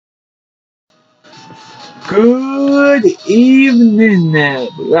Good evening,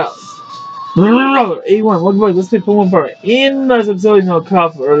 well, A1, welcome back. Let's play Pokemon Power. In last episode, cut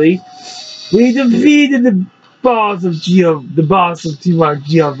off early. We defeated the boss of Team Rocket,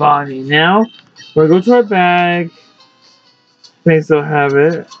 Giovanni. Now, we're gonna go to our bag. May still have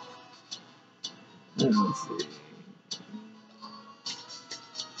it. Let's see.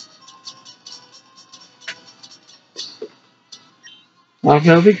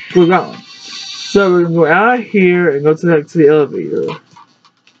 Okay, I think we got one. So we're gonna go out here and go to the elevator.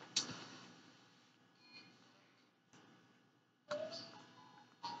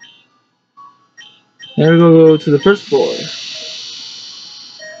 And we're gonna go to the first floor.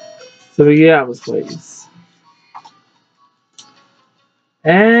 So we get out of this place.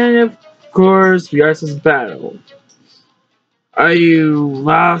 And of course, we are some battle. Are you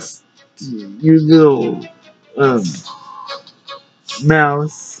lost, you little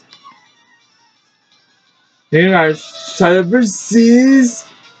mouse? Hey guys, Tyler versus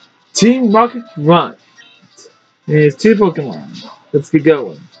Team Rocket Grunt. And it's 2 Pokemon. Let's get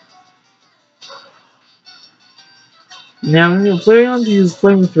going. Now I'm going to Flareon to use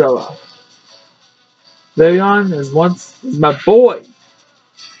Flamethrower. Flareon is my boy.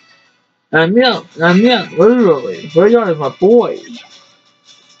 I'm literally. Flareon is my boy.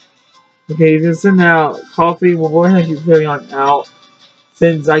 Okay, you can send out Coffee. We'll go ahead and keep Flareon out,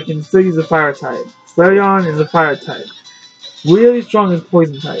 since I can still use a fire type. Flareon is a fire type. Really strong as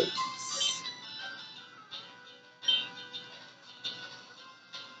poison type.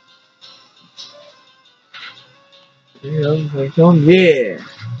 Yeah.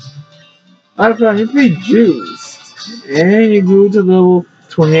 I found you pretty juiced. And you grew to level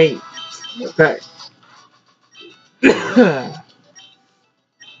 28. Okay.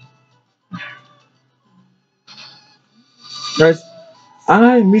 Guys, I'm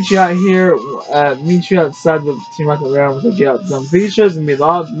gonna meet you out here, meet you outside the Team Rocket Realm to get out. So I'm pretty sure there's gonna be a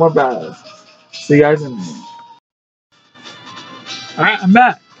lot more battles. See you guys in a minute. Alright, I'm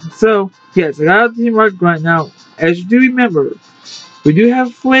back. So, yes, I got out the Team Rocket right now. As you do remember, we do have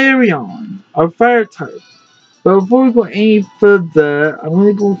Flareon, our fire type. But before we go any further, I'm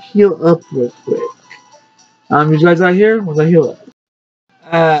gonna go heal up real quick. You guys out here? Once I heal up.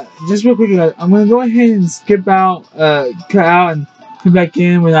 Just real quick, guys, I'm gonna go ahead and skip out, cut out, and come back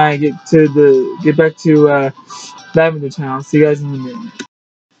in when I get back to Lavender Town. See you guys in a minute.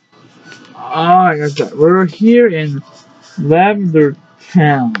 Alright, guys, we're here in Lavender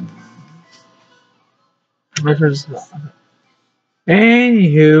Town.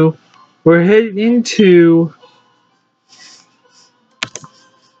 Anywho, we're headed into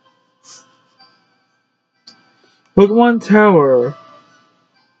Pokemon Tower.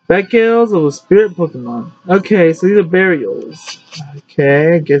 Backgales of a spirit Pokemon. Okay, so these are burials.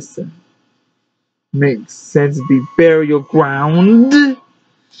 Okay, I guess that makes sense to be burial ground.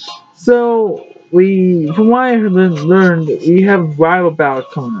 So, from what I learned, we have rival battle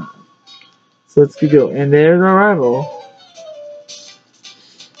coming up. So let's get going. And there's our rival.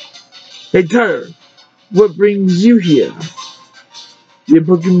 Hey Tyler, what brings you here? Your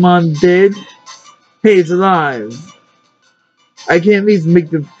Pokemon dead? Hey, it's alive. I can at least make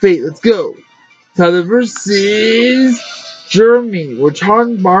the fate. Let's go. Tyler versus Jeremy. We're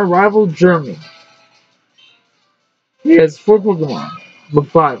talking about our rival Jeremy. He has 4 Pokemon. But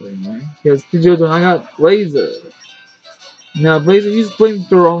 5 anyway. He has Pidgeotto and I got Blazer. Now Blazer uses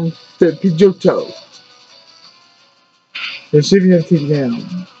Flamethrower on Pidgeotto. It should be able to take it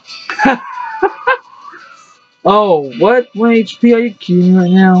down. Oh, what? 1 HP? Are you kidding me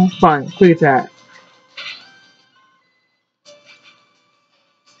right now? Fine, quick attack.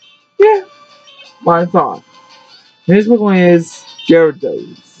 Yeah, what I thought. This Pokemon is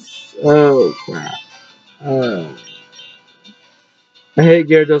Gyarados. Oh, crap. I hate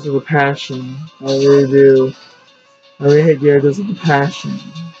Gyarados with a passion. I really do. I really hate Gyarados with a passion.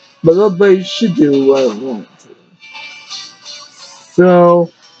 But nobody should do what I want to.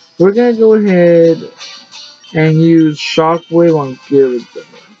 So, we're gonna go ahead and use Shockwave on Gyarados.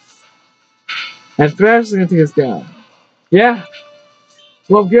 And Thrash is gonna take us down. Yeah.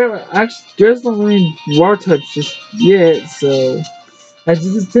 Well, Gyarados don't really Water types just yet, so as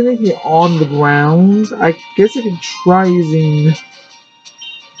this is technically on the ground, I guess I could try using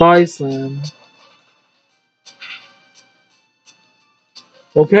Body Slam.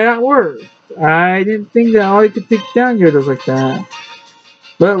 Okay, that worked. I didn't think that I could take down Gyarados like that.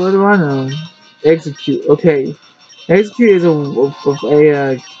 But what do I know? Execute. Okay. Execute is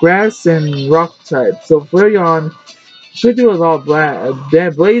a grass and rock type. So Flareon should do a lot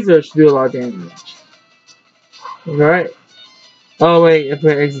of Blazer should do a lot of damage. Alright. Oh wait, if I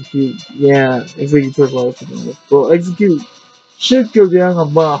execute, yeah, execute towards life. Well, execute should go down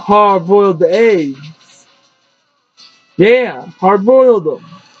on hard-boiled eggs. Yeah, hard-boiled them,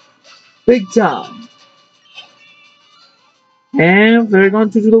 big time. And they're going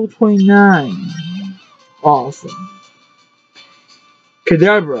to level 29. Awesome.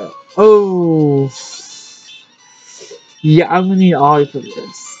 Kadabra. Oh, yeah, I'm gonna need Ollie for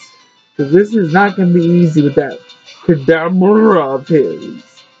this. Because this is not gonna be easy with that Kadabra of his.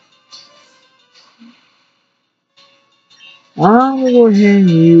 I'm gonna go ahead and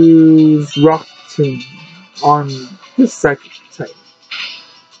use Rock Tomb on the second type.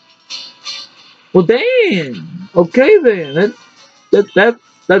 Well, damn. Okay then.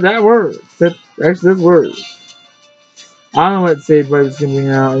 That works. That works. I don't know what to say, but it's gonna be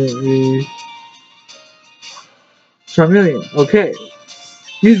now. Charmeleon. Okay.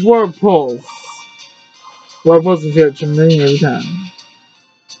 Use War Pulse. War Pulse is hit Charmeleon every time.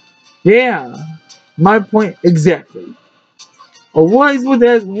 Yeah. My point exactly. Oh, what is with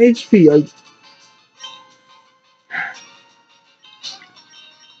that HP? Like,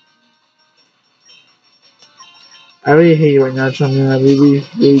 I really hate you right now, Charmeleon. I really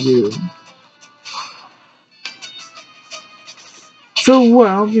do. So what?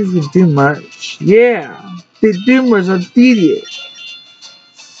 I don't think they do much. Yeah. They do much. I'm tedious.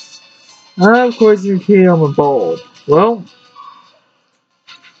 Of course, you can on the ball. Well,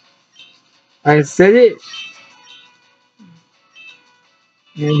 I said it.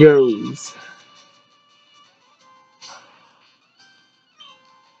 And it goes.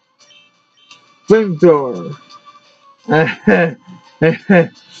 Flamethrower.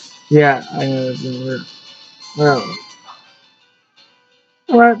 Yeah, I know it's gonna work. Well,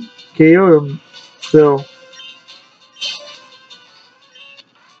 alright. KO'd him. So,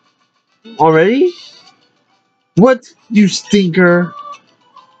 already? What, you stinker?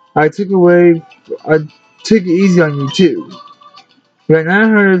 I took it easy on you too. You got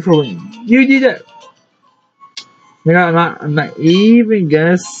 900 for winning. You did it. I'm not even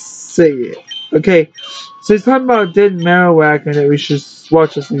gonna say it. Okay, so he's talking about dead Marowak and that we should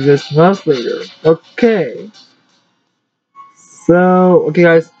watch this exist months later. Okay. So, okay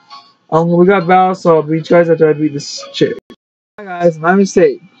guys, we got Valor, so I'll beat you guys after I beat this chick. Hi guys, my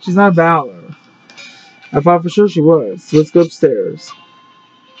mistake. She's not Valor. I thought for sure she was. So let's go upstairs.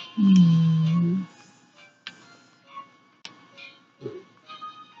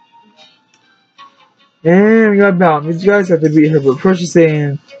 And we got Valor. Means you guys have to beat her, but first she's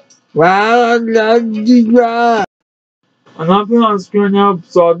saying, "Wow, I'm not putting on the screen right now,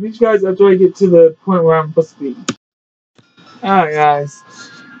 so I'll meet you guys after I get to the point where I'm supposed to be." Alright guys,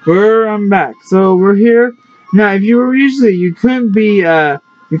 I'm back. So we're here. Now if you were usually you couldn't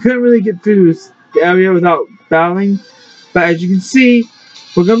really get through this area without battling. But as you can see,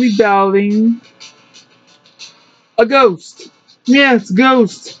 we're gonna be battling a ghost. Yeah, it's a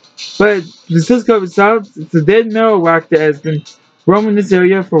ghost. But the Cisco itself, it's a dead Marowak that has been roaming this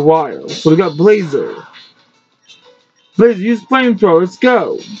area for a while. So we got Blazer. Blazer, use flamethrower, let's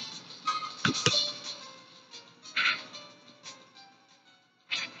go.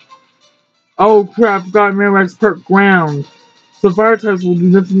 Oh crap, I forgot Marowak's perk ground. So fire types will do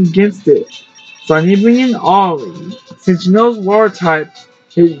nothing against it. So I need to bring in Ollie. Since she knows water type,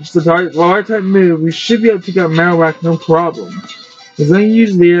 it's the water type move, we should be able to take out Marowak no problem. As only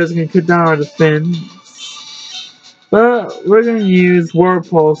usually is going to cut down our defense. But we're going to use Water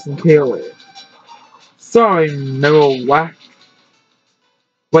Pulse and KO it. Sorry, Marowak.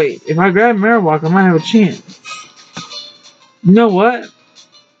 Wait, if I grab Marowak, I might have a chance. You know what?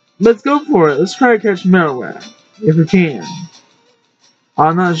 Let's go for it. Let's try to catch Marowak. If we can.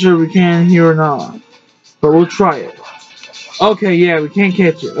 I'm not sure we can here or not. But we'll try it. Okay, yeah, we can't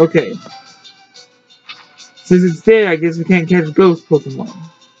catch it. Okay. Since it's dead, I guess we can't catch ghost Pokemon.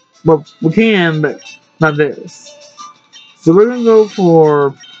 Well, we can, but not this. So we're gonna go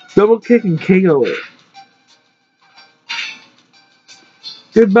for double kick and KO it.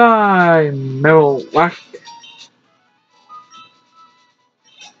 Goodbye, Marowak.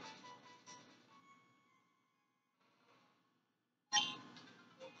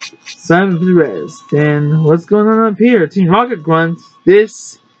 Simon for the rest. And what's going on up here? Team Rocket grunts.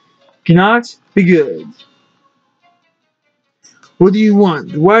 This cannot be good. What do you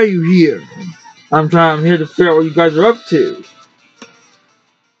want? Why are you here? I'm here to figure out what you guys are up to.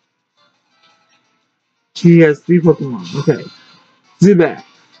 He has 3 Pokemon. Okay. Zubat.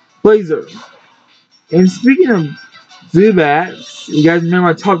 Blazer. And speaking of Zubats, you guys remember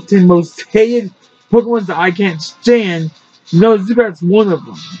my top 10 most hated Pokemon that I can't stand? You know, Zubat's one of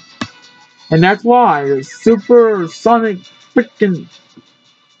them. And that's why the Super Sonic freaking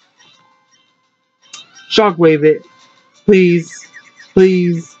shockwave it. Please,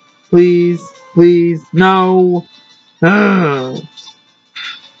 please, please, please, no. Ugh.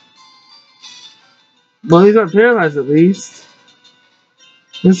 Well, he's not paralyzed at least.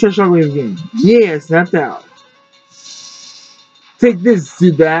 Let's try shockwave again. Yeah, snapped out. Take this,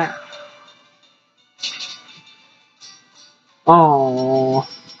 do that. Aww.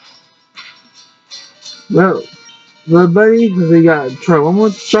 Well, buddy, we gotta try one more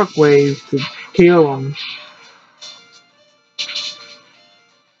shockwave to KO him.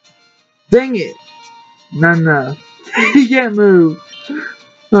 Dang it! Nah. He can't move.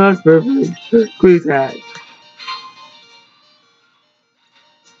 Oh, that's perfect. Quick attack.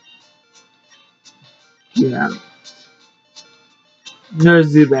 Yeah. No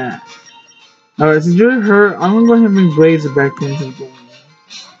Zubat. Alright, since you're hurt, I'm gonna go ahead and bring Blazer back into the game.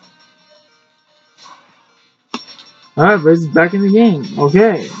 Alright, Blaze is back in the game.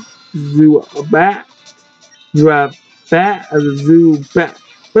 Okay. Zubat. You have Bat as a Zubat.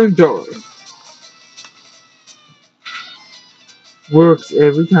 Flamethrower. Works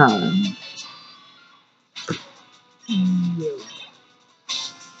every time.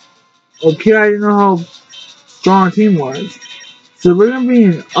 Okay, I didn't know how strong our team was. So we're gonna be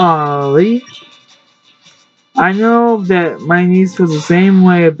in Ollie. I know that my niece feels the same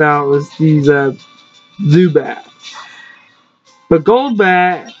way about these Zubat. But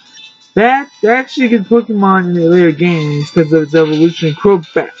Golbat, that actually gets Pokemon in the later games because of its evolution in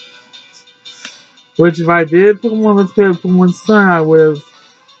Crobat. Which if I did Pokemon Let's Play Pokemon Sun, I would have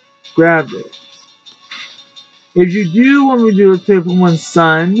grabbed it. If you do want me to do Let's Play Pokemon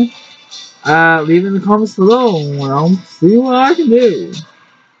Sun, leave it in the comments below and I'll see what I can do.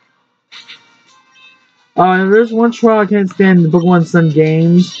 And there's one trial I can't stand in the Pokemon Sun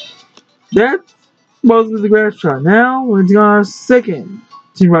games. That's mostly the grass trial. Now we're going on our second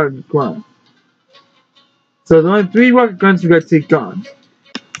Team Rocket Grunt. So there's only 3 Rocket Grunts we got to take on.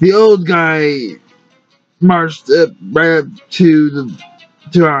 The old guy marched up right up to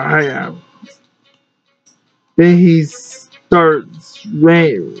our hideout. Then he starts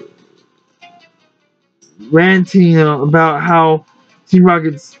ranting about how Team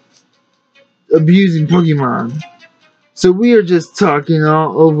Rocket's abusing Pokemon. So we are just talking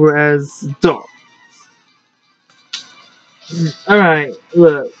all over as adults. Alright,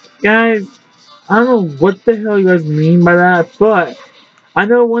 look, guys, I don't know what the hell you guys mean by that, but I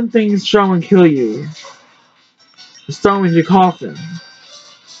know one thing is strong will kill you. It's strong with your coffin.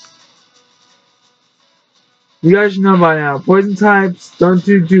 You guys should know by now, poison types don't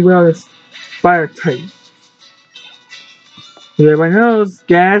do well against fire types. Everybody knows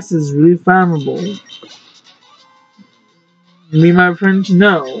gas is really flammable. Me and my friends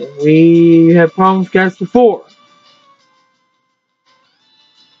know. We had problems with gas before.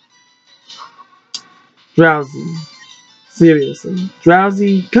 Drowsy. Seriously.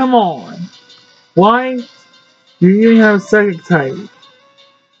 Drowsy, come on. Why? You even have a psychic type.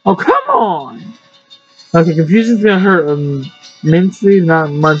 Oh, come on! Okay, confusion's gonna hurt immensely,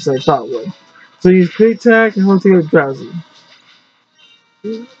 not much as I thought it would. So use quick attack and hold together Drowsy.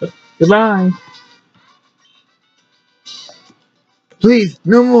 Goodbye. Please,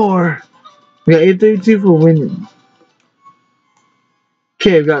 no more. We got 832 for winning.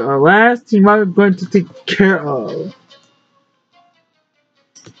 Okay, we got our last team I'm going to take care of.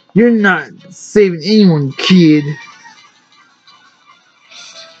 You're not saving anyone, kid.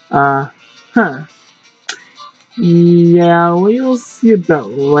 Huh. Yeah, we'll see about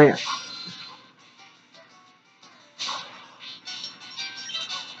that.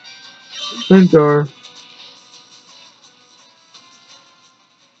 Flamethrower.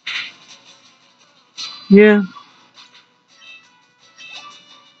 Yeah.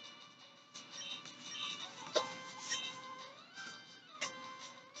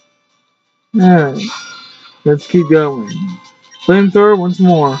 Alright. Let's keep going. Flamethrower once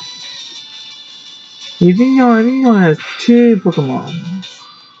more. I think he only has 2 Pokemon.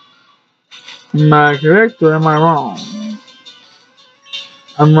 Am I correct or am I wrong?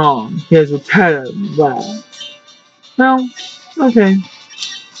 I'm wrong. He has Rattata. Wow. Well, okay.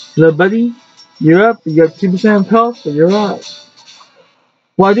 Little buddy, you're up. You got 2% health, but you're up.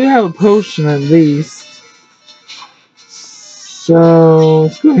 Well, I do have a potion at least. So,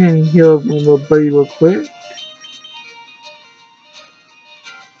 let's go ahead and heal my little buddy real quick.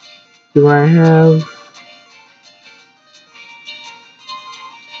 Do I have...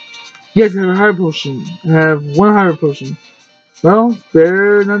 Yes, I have a hard potion. I have 1 hard potion. Well,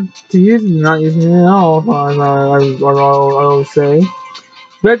 better not to use it, not using it at all, I will say.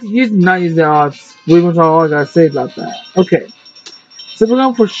 But to use not use the odds. Pretty much all I gotta say about that. Okay. So we're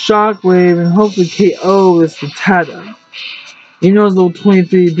going for Shockwave and hopefully KO this Rattata. You know, it's level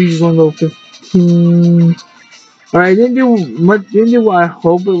 23, Beach on level 15. Alright, didn't do much, didn't do what I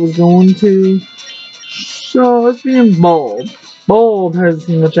hoped it was going to. So let's be in Bulb. Bulb hasn't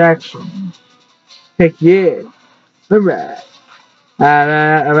seen much action. Heck yeah. Alright.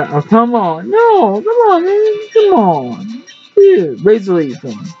 Oh, come on. No, come on, man. Come on. Dude, Razor Leaf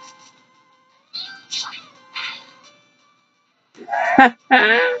him.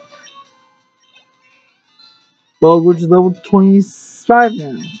 Bulb, which is level 25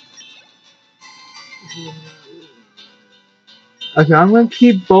 now. Okay, I'm gonna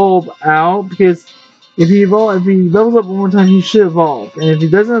keep Bulb out because if he levels up one more time, he should evolve. And if he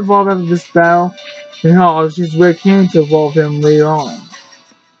doesn't evolve after this battle, then hell, I'll just Red Cannon to evolve him later on.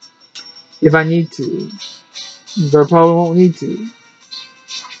 If I need to. But I probably won't need to.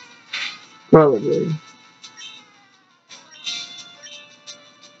 Probably.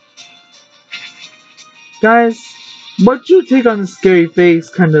 Guys, what's your take on the scary face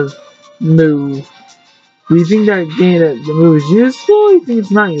kind of move? Do you think that the move is useful or do you think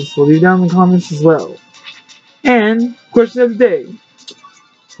it's not useful? Leave it down in the comments as well. And, question of the day.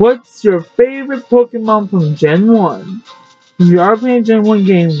 What's your favorite Pokemon from Gen 1? If you are playing a Gen 1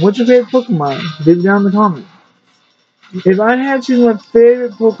 game, what's your favorite Pokemon? Leave it down in the comments. If I had to choose my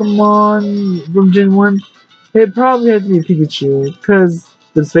favorite Pokemon from Gen 1, it'd probably have to be Pikachu. Because,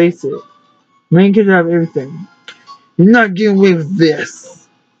 let's face it, main character have everything. You're not getting away with this.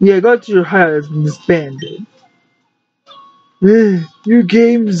 Yeah, go to your hideout and disbanded. Your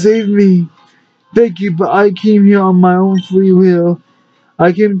game saved me. Thank you, but I came here on my own free will.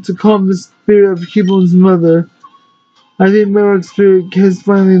 I came to calm the spirit of Cubone's mother. I think Marok's spirit has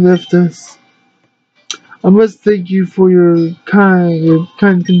finally left us. I must thank you for your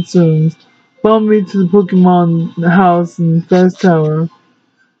kind concerns. Follow me to the Pokemon house in Fast Tower.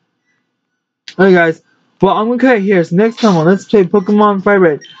 Alright guys, well I'm gonna cut it here. So next time on Let's Play Pokemon Fire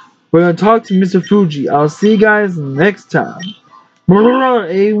Red, we're gonna talk to Mr. Fuji. I'll see you guys next time.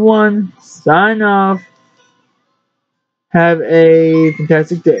 A1, sign off. Have a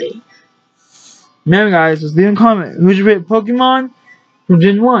fantastic day. Remember guys, just leave a comment. Who's your favorite Pokemon from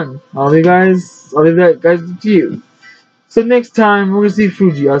Gen 1? I'll leave that guys to you. So next time we're gonna see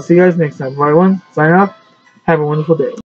Fuji. I'll see you guys next time. Bye everyone. Sign off. Have a wonderful day.